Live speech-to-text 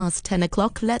Past 10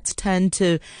 o'clock, let's turn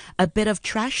to a bit of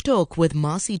trash talk with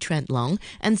Marcy Trentlong.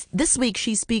 And this week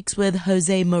she speaks with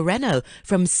Jose Moreno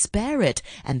from Spare It,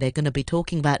 and they're going to be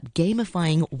talking about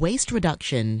gamifying waste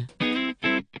reduction.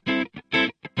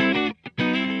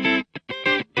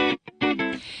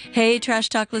 Hey, Trash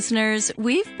Talk listeners.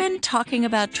 We've been talking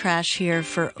about trash here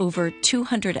for over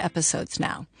 200 episodes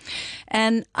now.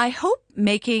 And I hope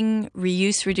making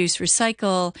reuse, reduce,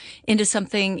 recycle into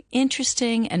something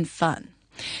interesting and fun.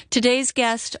 Today's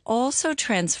guest also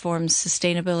transforms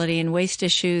sustainability and waste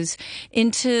issues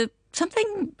into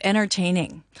something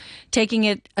entertaining, taking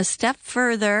it a step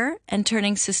further and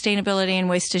turning sustainability and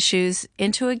waste issues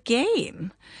into a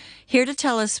game. Here to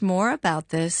tell us more about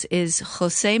this is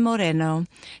Jose Moreno,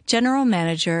 General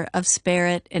Manager of Spare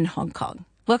It in Hong Kong.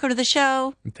 Welcome to the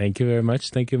show. Thank you very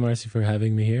much. Thank you, Marcy, for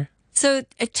having me here. So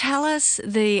tell us,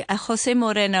 the Jose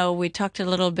Moreno, we talked a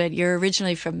little bit, you're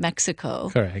originally from Mexico.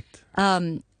 Correct.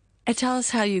 Tell us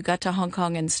how you got to Hong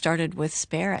Kong and started with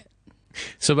Spare It.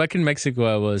 So back in Mexico,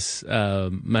 I was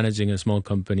managing a small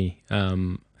company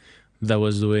that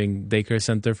was doing daycare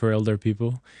center for elder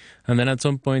people. And then at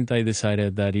some point, I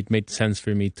decided that it made sense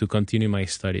for me to continue my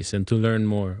studies and to learn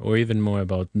more or even more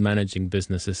about managing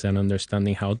businesses and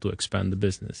understanding how to expand the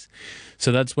business.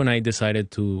 So that's when I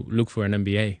decided to look for an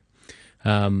MBA.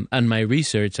 And my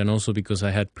research, and also because I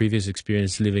had previous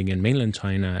experience living in mainland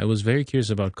China, I was very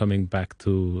curious about coming back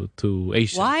to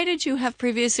Asia. Why did you have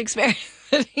previous experience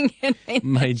living in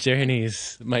mainland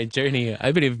China?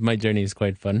 I believe my journey is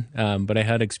quite fun. But I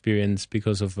had experience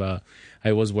because of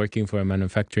I was working for a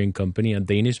manufacturing company, a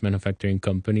Danish manufacturing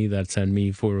company that sent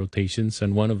me for rotations,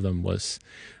 and one of them was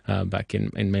back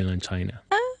in mainland China.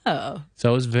 Oh. So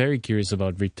I was very curious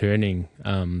about returning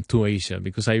to Asia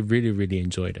because I really, really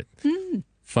enjoyed it.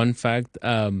 Fun fact,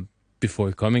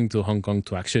 before coming to Hong Kong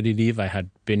to actually leave, I had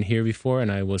been here before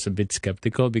and I was a bit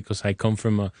skeptical because I come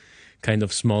from a kind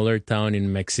of smaller town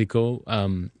in Mexico,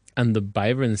 and the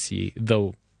vibrancy,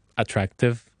 though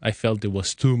attractive, I felt it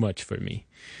was too much for me.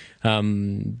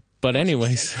 But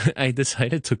anyways, I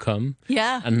decided to come.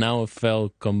 Yeah. And now I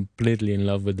fell completely in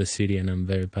love with the city, and I'm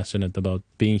very passionate about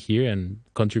being here and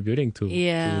contributing to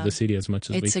the city as much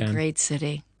as we can. It's a great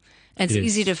city. And it's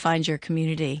easy to find your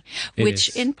community,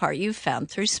 which in part you found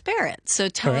through Spare It. So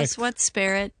tell us what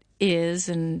Spare It is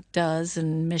and does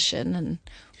and mission, and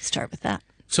start with that.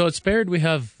 So at Spare It, we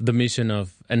have the mission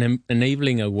of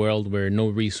enabling a world where no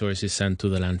resource is sent to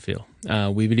the landfill.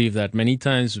 We believe that many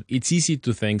times it's easy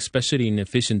to think, especially in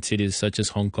efficient cities such as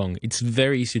Hong Kong, it's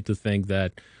very easy to think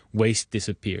that waste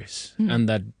disappears and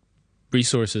that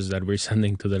resources that we're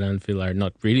sending to the landfill are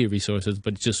not really resources,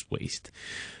 but just waste.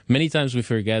 Many times we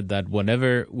forget that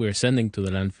whatever we're sending to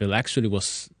the landfill actually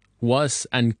was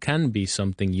and can be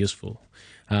something useful.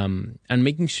 And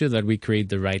making sure that we create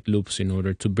the right loops in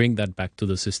order to bring that back to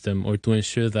the system or to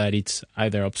ensure that it's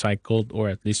either upcycled or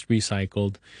at least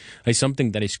recycled is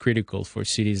something that is critical for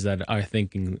cities that are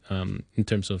thinking in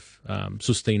terms of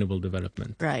sustainable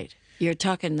development. Right. You're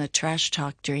talking the trash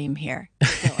talk dream here.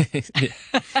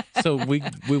 So we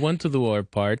want to do our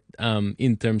part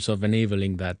in terms of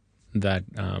enabling that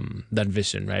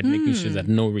vision, right? Making sure that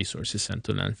no resource is sent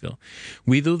to landfill.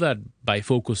 We do that by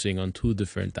focusing on two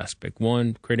different aspects.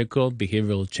 One, critical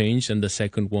behavioral change, and the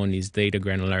second one is data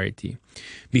granularity.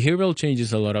 Behavioral change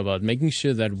is a lot about making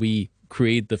sure that we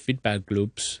create the feedback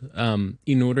loops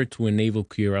in order to enable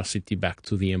curiosity back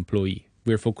to the employee.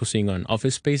 We're focusing on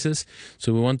office spaces,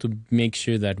 so we want to make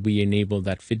sure that we enable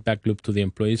that feedback loop to the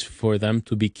employees for them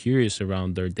to be curious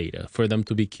around their data, for them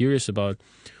to be curious about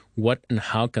what and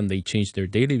how can they change their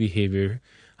daily behavior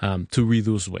to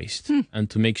reduce waste and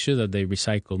to make sure that they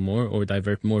recycle more or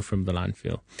divert more from the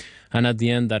landfill. And at the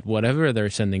end, that whatever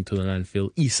they're sending to the landfill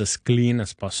is as clean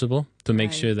as possible to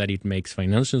make sure that it makes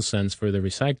financial sense for the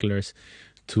recyclers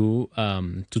to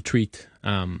treat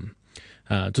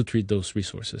those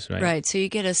resources, right? Right. So you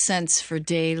get a sense for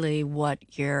daily what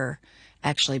you're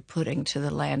actually putting to the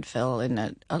landfill in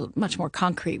a much more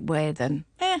concrete way than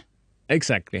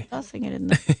Exactly. tossing it in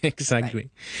the Exactly. Right.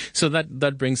 So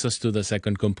that brings us to the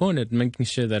second component, making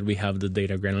sure that we have the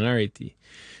data granularity.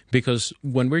 Because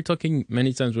when we're talking,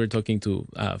 many times we're talking to,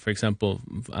 for example,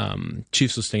 chief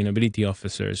sustainability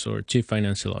officers or chief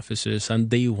financial officers, and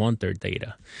they want their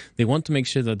data. They want to make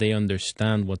sure that they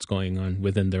understand what's going on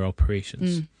within their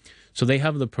operations. So they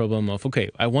have the problem of, okay,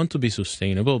 I want to be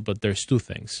sustainable, but there's two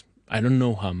things. I don't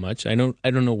know how much. I don't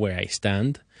know where I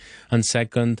stand. And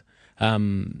second,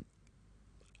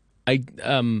 I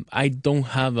don't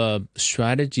have a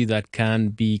strategy that can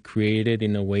be created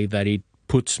in a way that it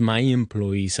puts my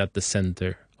employees at the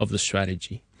center of the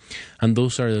strategy. And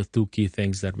those are the two key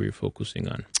things that we're focusing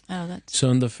on. Oh, that's So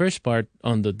on the first part,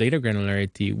 on the data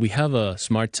granularity, we have a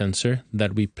smart sensor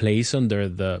that we place under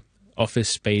the office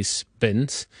space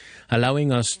bins,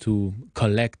 allowing us to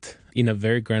collect in a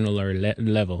very granular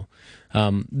level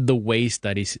the waste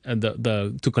that is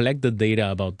to collect the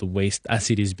data about the waste as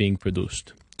it is being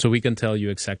produced. So we can tell you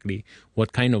exactly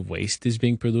what kind of waste is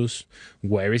being produced,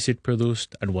 where is it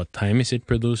produced, at what time is it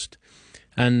produced.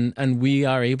 And we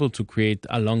are able to create,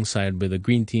 alongside with the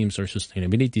green teams or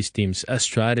sustainability teams, a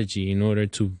strategy in order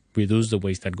to reduce the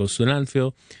waste that goes to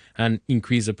landfill and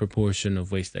increase the proportion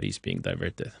of waste that is being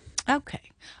diverted. okay.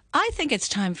 I think it's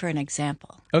time for an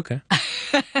example. Okay.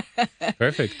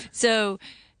 Perfect. So,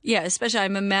 yeah, especially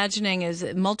I'm imagining, is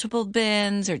it multiple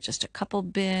bins or just a couple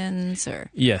bins or?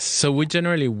 Yes. So we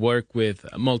generally work with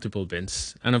multiple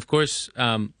bins. And of course,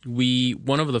 one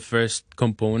of the first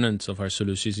components of our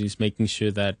solutions is making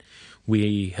sure that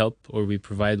we help or we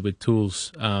provide with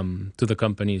tools to the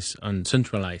companies on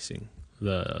centralizing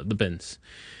the bins.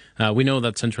 We know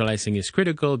that centralizing is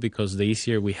critical because the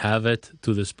easier we have it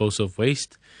to dispose of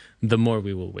waste, the more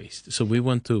we will waste. So we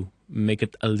want to make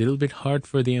it a little bit hard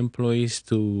for the employees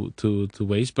to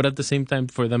waste, but at the same time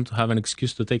for them to have an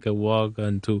excuse to take a walk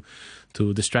and to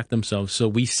distract themselves. So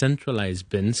we centralize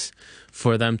bins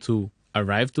for them to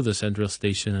arrive to the central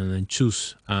station and then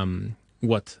choose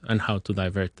what and how to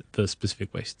divert the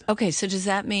specific waste. Okay, so does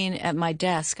that mean at my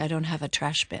desk I don't have a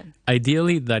trash bin?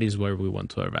 Ideally, that is where we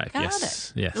want to arrive. Got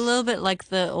Yes. it. Yes. A little bit like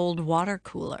the old water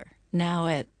cooler. Now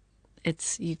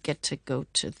it's you get to go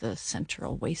to the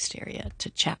central waste area to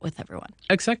chat with everyone.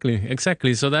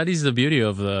 Exactly. So that is the beauty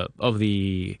of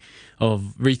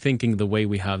rethinking the way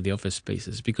we have the office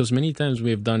spaces, because many times we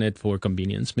have done it for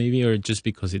convenience, maybe, or just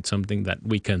because it's something that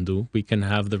we can do. We can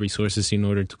have the resources in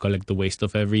order to collect the waste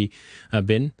of every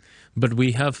bin, but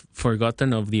we have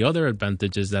forgotten of the other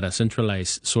advantages that a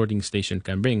centralized sorting station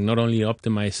can bring. Not only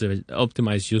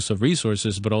optimize use of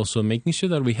resources, but also making sure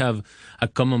that we have a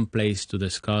common place to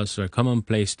discuss or a common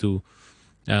place to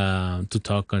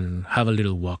talk and have a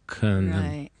little walk. And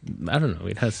I don't know,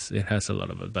 it has a lot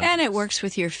of advantages. And it works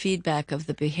with your feedback of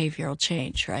the behavioral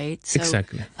change, right? So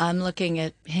Exactly. I'm looking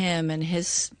at him and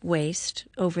his waste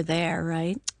over there,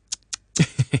 right?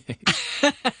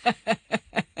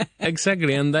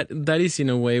 Exactly, and that is in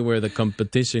a way where the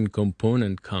competition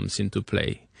component comes into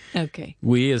play. Okay.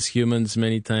 We as humans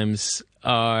many times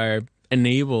are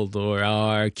enabled or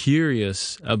are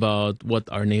curious about what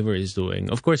our neighbor is doing.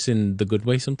 Of course, in the good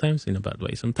way sometimes, in a bad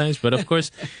way sometimes. But of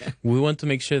course, we want to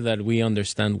make sure that we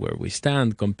understand where we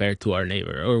stand compared to our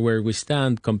neighbor, or where we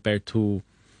stand compared to,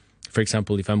 for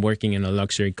example, if I'm working in a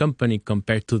luxury company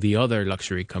compared to the other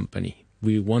luxury company.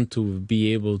 We want to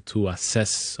be able to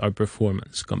assess our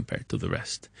performance compared to the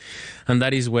rest. And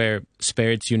that is where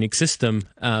Spirit's unique system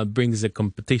brings the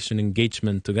competition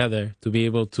engagement together to be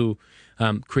able to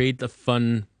create a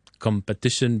fun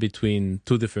competition between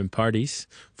two different parties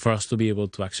for us to be able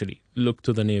to actually look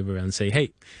to the neighbor and say,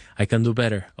 hey, I can do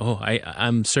better. Oh,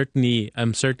 I'm certainly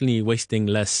wasting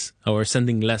less or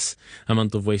sending less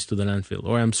amount of waste to the landfill,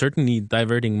 or I'm certainly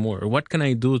diverting more. Or what can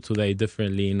I do today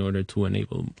differently in order to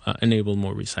enable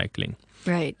more recycling?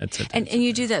 Right. Et cetera, and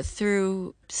you do that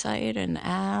through site and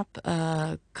app,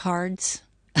 cards?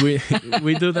 We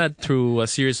do that through a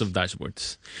series of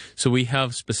dashboards. So we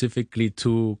have specifically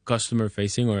two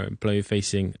customer-facing or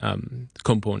employee-facing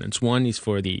components. One is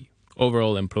for the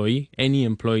overall employee. Any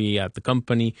employee at the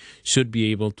company should be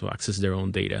able to access their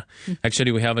own data.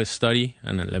 Actually, we have a study,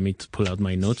 and let me pull out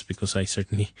my notes because I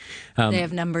certainly... they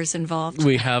have numbers involved.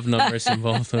 We have numbers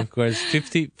involved, of course.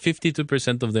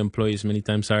 52% of the employees many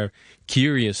times are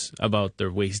curious about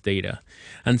their waste data.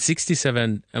 And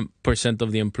 67%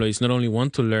 of the employees not only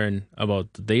want to learn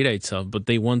about the data itself, but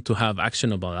they want to have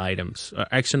actionable items, or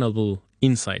actionable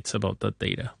insights about that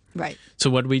data. Right. So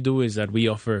what we do is that we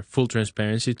offer full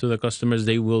transparency to the customers.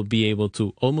 They will be able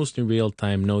to almost in real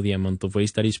time know the amount of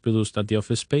waste that is produced at the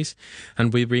office space.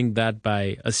 And we bring that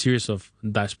by a series of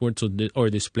dashboards or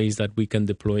displays that we can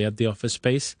deploy at the office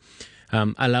space,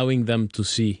 allowing them to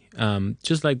see,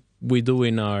 just like we do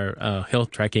in our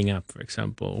health tracking app, for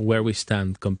example, where we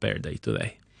stand compared day to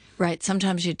day. Right.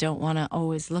 Sometimes you don't want to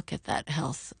always look at that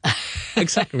health.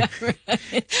 Exactly.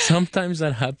 Right. Sometimes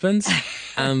that happens,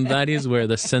 and that is where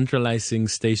the centralizing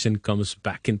station comes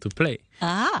back into play.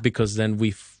 Because then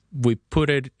we put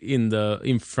it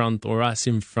in front, or as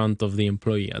in front of the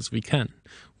employee as we can.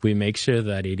 We make sure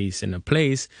that it is in a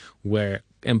place where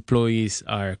employees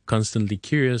are constantly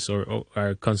curious or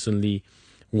are constantly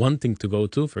wanting to go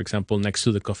to, for example, next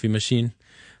to the coffee machine,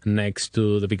 next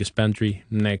to the biggest pantry,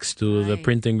 next to the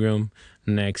printing room,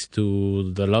 next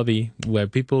to the lobby, where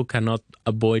people cannot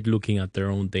avoid looking at their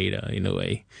own data in a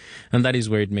way. And that is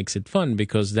where it makes it fun,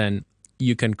 because then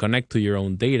you can connect to your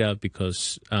own data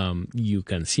because you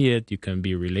can see it, you can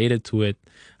be related to it,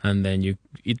 and then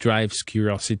it drives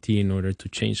curiosity in order to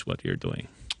change what you're doing.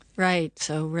 Right.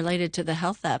 So related to the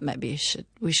health app, maybe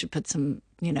we should put some,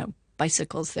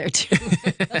 bicycles there too.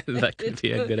 That could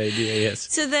be a good idea,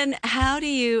 yes. So then how do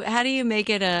you make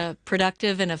it a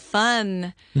productive and a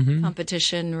fun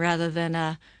competition rather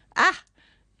than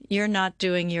you're not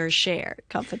doing your share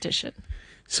competition?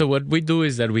 So what we do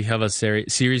is that we have a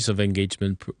series of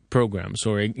engagement programs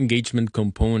or engagement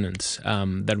components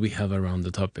that we have around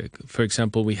the topic. For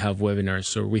example, we have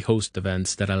webinars or we host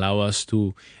events that allow us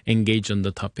to engage on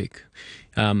the topic.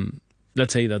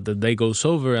 Let's say that the day goes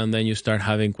over and then you start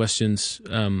having questions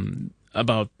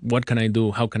about what can I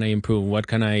do, how can I improve, what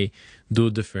can I do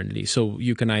differently. So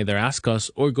you can either ask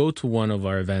us or go to one of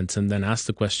our events and then ask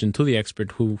the question to the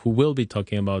expert who will be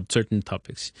talking about certain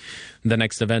topics. The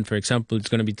next event, for example, is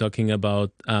going to be talking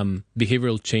about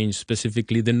behavioral change,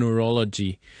 specifically the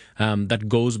neurology that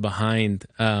goes behind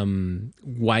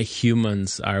why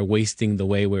humans are wasting the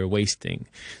way we're wasting.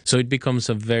 So it becomes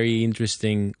a very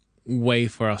interesting way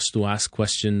for us to ask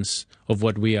questions of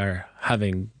what we are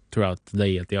having throughout the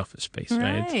day at the office space,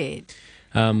 right?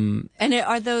 And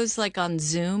are those like on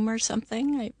Zoom or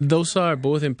something? Those are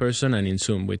both in person and in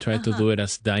Zoom. We try to do it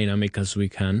as dynamic as we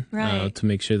can to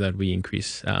make sure that we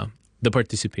increase the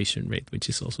participation rate, which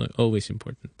is also always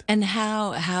important. And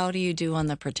how do you do on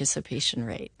the participation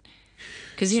rate?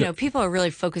 Because, people are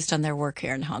really focused on their work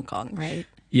here in Hong Kong, right?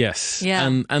 Yes.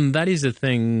 Yeah. And that is the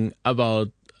thing about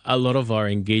a lot of our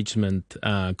engagement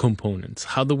components.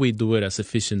 How do we do it as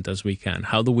efficient as we can?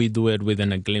 How do we do it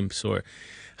within a glimpse? Or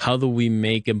how do we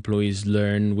make employees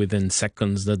learn within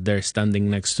seconds that they're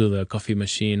standing next to the coffee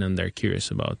machine and they're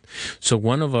curious about? So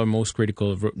one of our most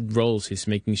critical roles is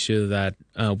making sure that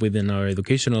within our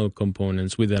educational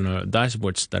components, within our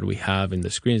dashboards that we have in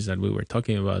the screens that we were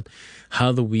talking about,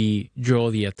 how do we draw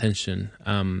the attention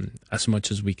as much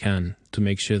as we can to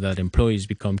make sure that employees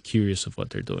become curious of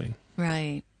what they're doing?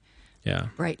 Right. Yeah.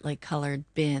 Brightly colored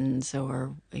bins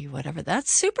or whatever.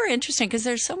 That's super interesting because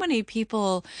there's so many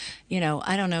people,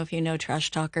 I don't know if you know Trash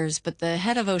Talkers, but the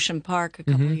head of Ocean Park a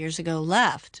couple of years ago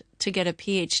left to get a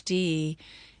PhD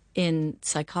in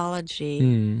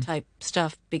psychology type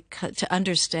stuff to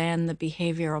understand the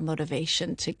behavioral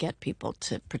motivation to get people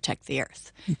to protect the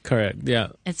earth. Correct. Yeah.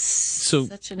 It's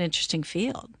such an interesting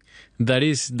field. That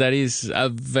is a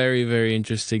very, very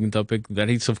interesting topic that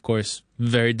is, of course,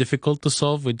 very difficult to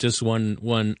solve with just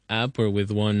one app or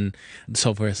with one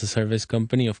software as a service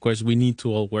company. Of course, we need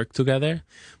to all work together,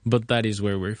 but that is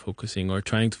where we're focusing or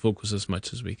trying to focus as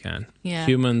much as we can. Yeah.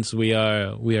 Humans,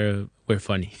 we're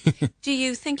funny. Do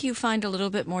you think you find a little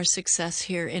bit more success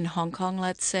here in Hong Kong,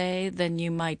 let's say, than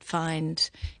you might find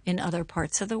in other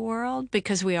parts of the world?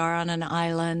 Because we are on an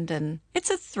island and it's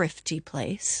a thrifty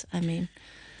place.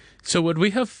 So what we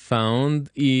have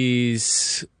found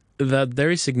is that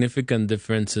there is significant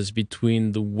differences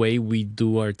between the way we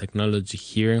do our technology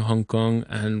here in Hong Kong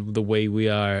and the way we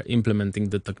are implementing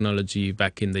the technology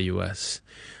back in the US.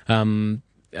 And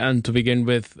to begin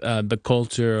with, the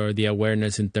culture or the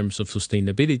awareness in terms of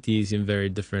sustainability is in very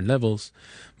different levels.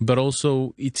 But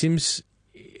also, it seems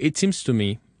to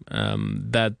me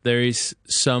that there is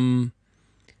some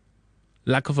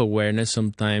lack of awareness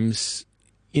sometimes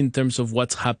in terms of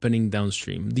what's happening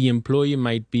downstream. The employee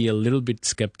might be a little bit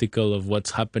skeptical of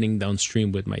what's happening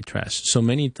downstream with my trash. So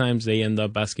many times they end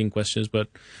up asking questions, but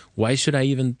why should I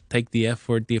even take the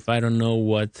effort if I don't know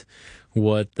what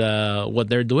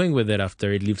they're doing with it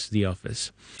after it leaves the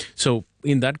office? So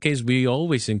in that case, we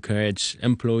always encourage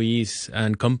employees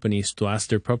and companies to ask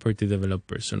their property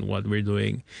developers on what we're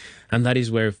doing. And that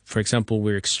is where, for example,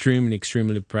 we're extremely,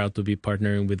 extremely proud to be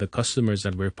partnering with the customers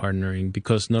that we're partnering,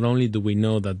 because not only do we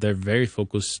know that they're very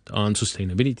focused on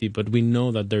sustainability, but we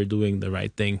know that they're doing the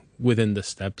right thing within the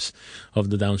steps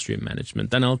of the downstream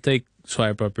management. And I'll take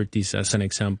Swire Properties as an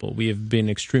example. We have been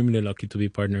extremely lucky to be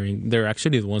partnering. They're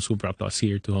actually the ones who brought us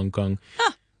here to Hong Kong.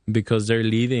 Because they're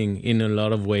leading in a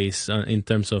lot of ways in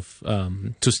terms of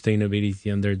sustainability,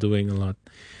 and they're doing a lot.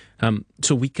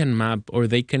 So we can map, or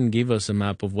they can give us a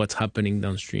map of what's happening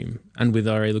downstream. And with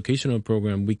our educational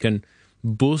program, we can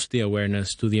boost the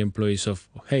awareness to the employees of,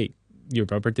 hey, your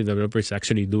property developer is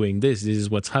actually doing this. This is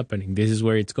what's happening. This is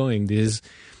where it's going.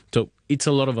 So it's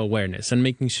a lot of awareness and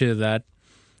making sure that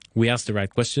we ask the right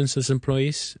questions as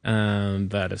employees,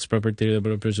 that as property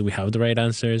developers we have the right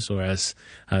answers, or as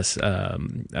a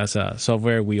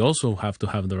software we also have to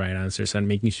have the right answers, and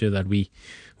making sure that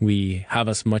we have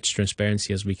as much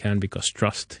transparency as we can, because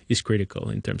trust is critical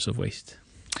in terms of waste.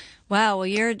 Wow, well,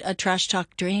 you're a trash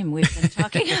talk dream. We've been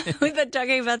talking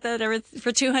about that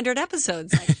for 200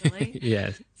 episodes, actually.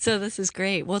 Yes. So this is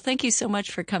great. Well, thank you so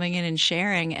much for coming in and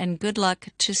sharing, and good luck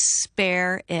to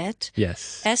Spare It.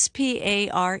 Yes.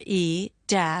 SPARE-IT.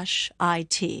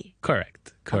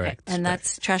 Correct. Okay. And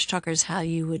that's Trash Talkers, how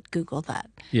you would Google that.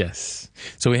 Yes.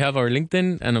 So we have our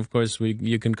LinkedIn, and of course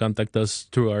you can contact us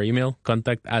through our email,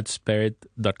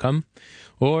 contact@sparit.com,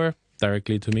 or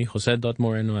directly to me,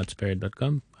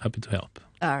 jose.moreno@sparit.com. Happy to help.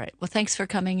 All right. Well, thanks for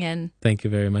coming in. Thank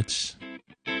you very much.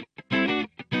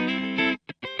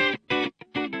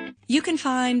 You can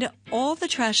find all the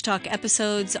Trash Talk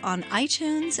episodes on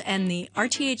iTunes and the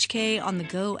RTHK on the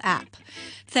Go app.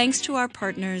 Thanks to our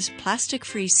partners, Plastic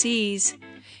Free Seas.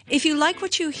 If you like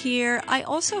what you hear, I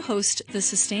also host the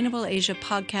Sustainable Asia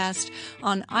podcast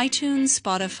on iTunes,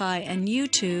 Spotify, and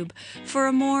YouTube for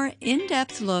a more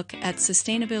in-depth look at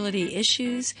sustainability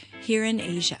issues here in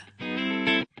Asia.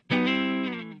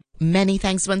 Many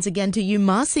thanks once again to you,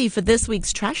 Marcy, for this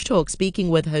week's Trash Talk, speaking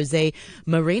with Jose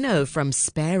Moreno from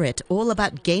Spare It, all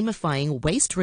about gamifying waste